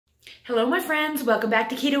Hello my friends, welcome back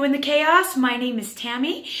to Keto in the Chaos. My name is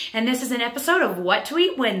Tammy, and this is an episode of What to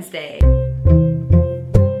Eat Wednesday.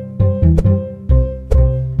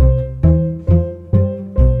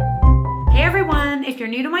 Hey everyone, if you're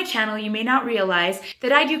new to my channel, you may not realize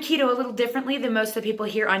that I do keto a little differently than most of the people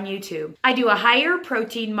here on YouTube. I do a higher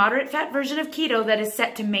protein, moderate fat version of keto that is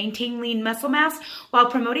set to maintain lean muscle mass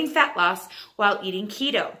while promoting fat loss while eating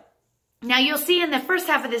keto. Now you'll see in the first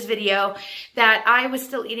half of this video that I was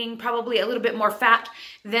still eating probably a little bit more fat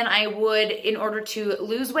than I would in order to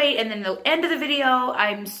lose weight, and then the end of the video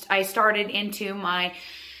I started into my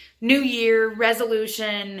New Year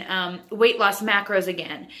resolution weight loss macros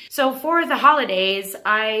again. So for the holidays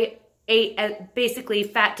I ate basically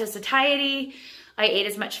fat to satiety. I ate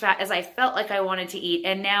as much fat as I felt like I wanted to eat,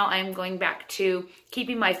 and now I'm going back to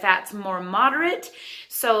keeping my fats more moderate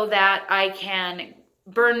so that I can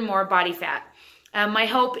burn more body fat. My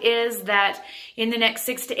hope is that in the next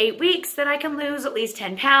 6 to 8 weeks that I can lose at least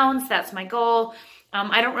 10 pounds. That's my goal. I'm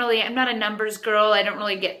not a numbers girl. I don't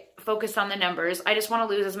really get focused on the numbers. I just want to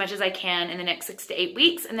lose as much as I can in the next 6 to 8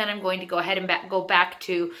 weeks, and then I'm going to go ahead and go back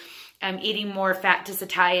to eating more fat to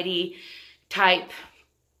satiety type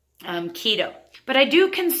keto. But I do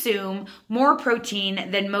consume more protein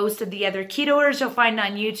than most of the other ketoers you'll find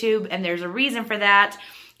on YouTube, and there's a reason for that.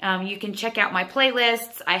 You can check out my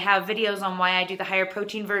playlists. I have videos on why I do the higher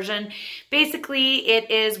protein version. Basically, it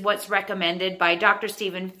is what's recommended by Dr.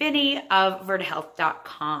 Stephen Finney of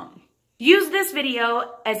vertahealth.com. Use this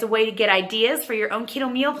video as a way to get ideas for your own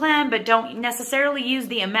keto meal plan, but don't necessarily use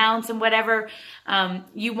the amounts and whatever.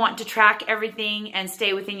 You want to track everything and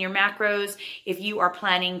stay within your macros if you are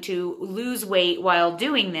planning to lose weight while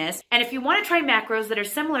doing this. And if you want to try macros that are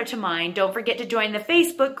similar to mine, don't forget to join the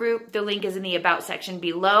Facebook group. The link is in the About section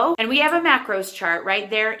below. And we have a macros chart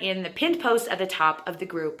right there in the pinned post at the top of the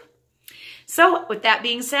group. So with that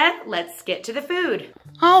being said, let's get to the food.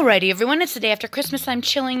 Alrighty everyone, it's the day after Christmas. I'm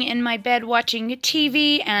chilling in my bed watching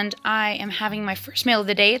TV, and I am having my first meal of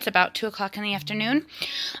the day. It's about 2 o'clock in the afternoon.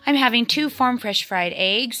 I'm having 2 farm fresh fried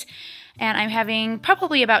eggs, and I'm having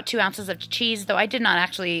probably about 2 ounces of cheese, though I did not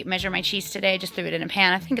actually measure my cheese today. I just threw it in a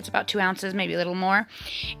pan. I think it's about 2 ounces, maybe a little more.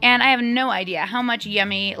 And I have no idea how much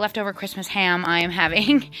yummy leftover Christmas ham I am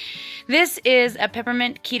having. This is a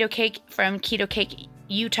peppermint keto cake from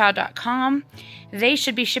ketogenic.com. They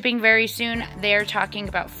should be shipping very soon. They're talking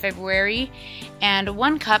about February. And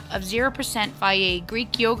 1 cup of 0% Valle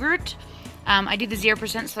Greek yogurt. I do the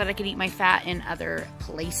 0% so that I can eat my fat in other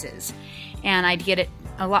places. And I'd get it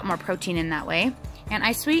a lot more protein in that way. And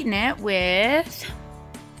I sweeten it with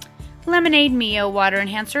lemonade Mio water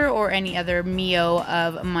enhancer or any other Mio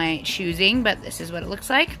of my choosing, but this is what it looks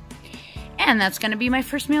like. And that's going to be my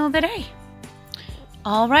first meal of the day.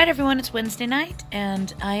 Alright everyone, it's Wednesday night,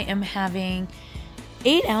 and I am having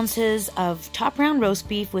 8 ounces of top round roast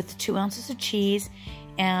beef with 2 ounces of cheese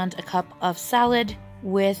and a cup of salad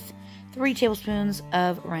with 3 tablespoons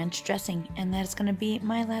of ranch dressing, and that is going to be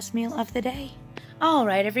my last meal of the day.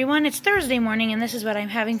 Alright everyone, it's Thursday morning, and this is what I'm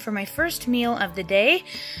having for my first meal of the day.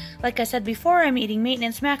 Like I said before, I'm eating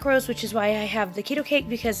maintenance macros, which is why I have the keto cake,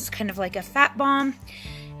 because it's kind of like a fat bomb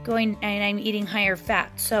and I'm eating higher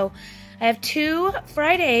fat. So I have 2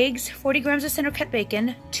 fried eggs, 40 grams of center cut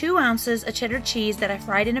bacon, 2 ounces of cheddar cheese that I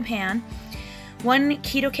fried in a pan, 1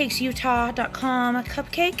 ketocakesutah.com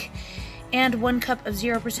cupcake, and 1 cup of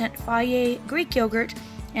 0% Valle Greek yogurt.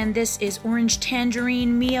 And this is orange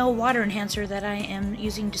tangerine Mio water enhancer that I am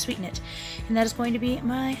using to sweeten it. And that is going to be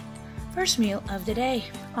my first meal of the day.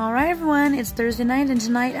 Alright everyone, it's Thursday night, and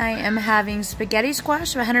tonight I am having spaghetti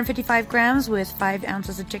squash of 155 grams with 5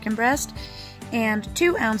 ounces of chicken breast and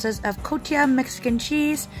 2 ounces of cotija Mexican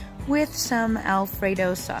cheese with some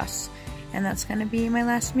Alfredo sauce. And that's going to be my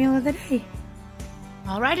last meal of the day.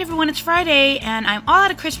 Alright everyone, it's Friday, and I'm all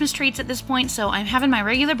out of Christmas treats at this point, so I'm having my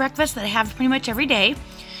regular breakfast that I have pretty much every day.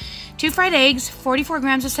 2 fried eggs, 44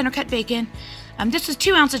 grams of center cut bacon. This is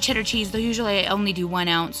 2 ounces of cheddar cheese, though usually I only do 1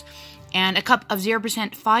 ounce. And a cup of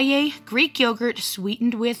 0% Valle Greek yogurt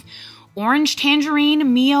sweetened with orange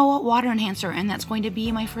tangerine Mio water enhancer, and that's going to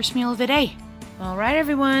be my first meal of the day. Alright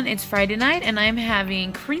everyone, it's Friday night, and I'm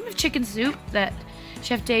having cream of chicken soup that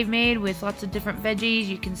Chef Dave made with lots of different veggies.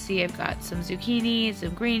 You can see I've got some zucchini,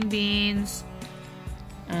 some green beans,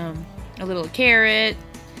 a little carrot,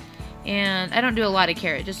 and I don't do a lot of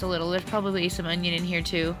carrot, just a little. There's probably some onion in here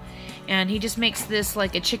too. And he just makes this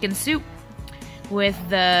like a chicken soup with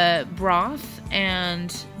the broth,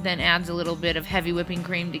 and then adds a little bit of heavy whipping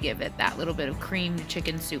cream to give it that little bit of cream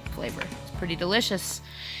chicken soup flavor. It's pretty delicious.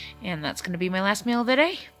 And that's going to be my last meal of the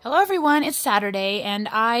day. Hello everyone, it's Saturday and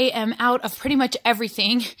I am out of pretty much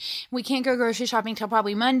everything. We can't go grocery shopping till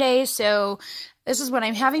probably Monday, so this is what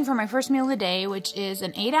I'm having for my first meal of the day, which is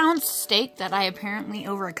an 8-ounce steak that I apparently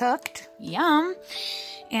overcooked. Yum.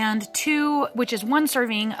 And which is 1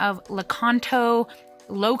 serving of Lakanto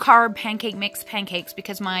low-carb pancake mix pancakes,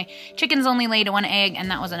 because my chickens only laid 1 egg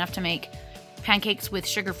and that was enough to make pancakes with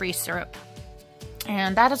sugar-free syrup.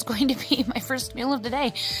 And that is going to be my first meal of the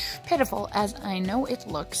day. Pitiful as I know it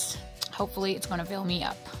looks. Hopefully it's going to fill me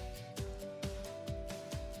up.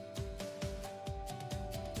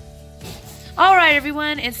 Alright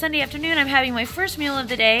everyone, it's Sunday afternoon. I'm having my first meal of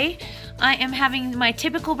the day. I am having my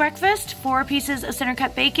typical breakfast: 4 pieces of center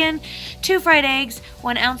cut bacon, 2 fried eggs,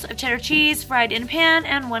 1 ounce of cheddar cheese fried in a pan,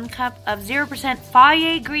 and 1 cup of 0%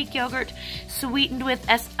 FDOE Greek yogurt sweetened with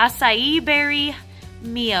acai berry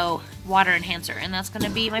Mio water enhancer. And that's going to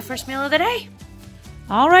be my first meal of the day.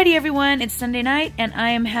 Alrighty everyone, it's Sunday night and I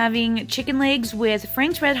am having chicken legs with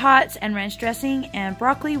Frank's Red Hots and ranch dressing and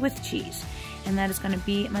broccoli with cheese. And that is going to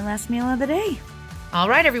be my last meal of the day.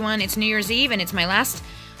 Alright everyone, it's New Year's Eve and it's my last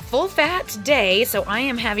full fat day, so I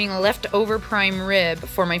am having a leftover prime rib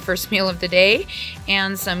for my first meal of the day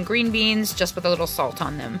and some green beans just with a little salt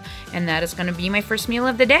on them. And that is going to be my first meal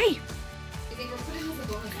of the day.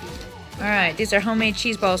 Alright, these are homemade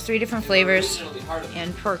cheese balls, 3 different flavors,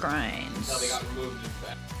 and pork rinds.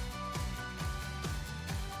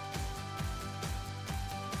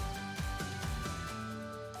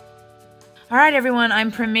 Alright everyone,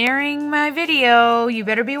 I'm premiering my video. You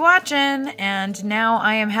better be watching. And now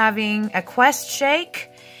I am having a Quest shake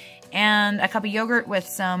and a cup of yogurt with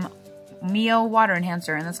some Mio water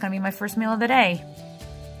enhancer, and that's going to be my first meal of the day.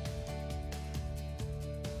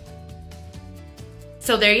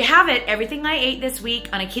 So there you have it, everything I ate this week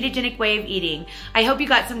on a ketogenic way of eating. I hope you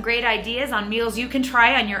got some great ideas on meals you can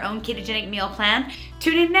try on your own ketogenic meal plan.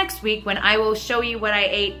 Tune in next week when I will show you what I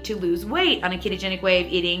ate to lose weight on a ketogenic way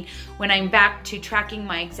of eating when I'm back to tracking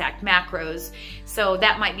my exact macros. So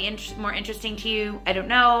that might be more interesting to you. I don't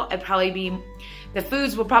know. The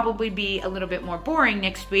foods will probably be a little bit more boring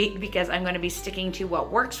next week because I'm going to be sticking to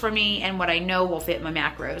what works for me and what I know will fit my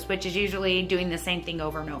macros, which is usually doing the same thing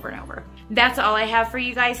over and over and over. That's all I have for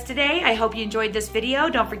you guys today. I hope you enjoyed this video.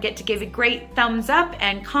 Don't forget to give it a great thumbs up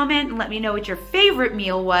and comment and let me know what your favorite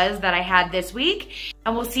meal was that I had this week.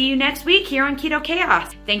 And we'll see you next week here on Keto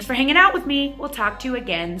Chaos. Thanks for hanging out with me. We'll talk to you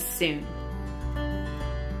again soon.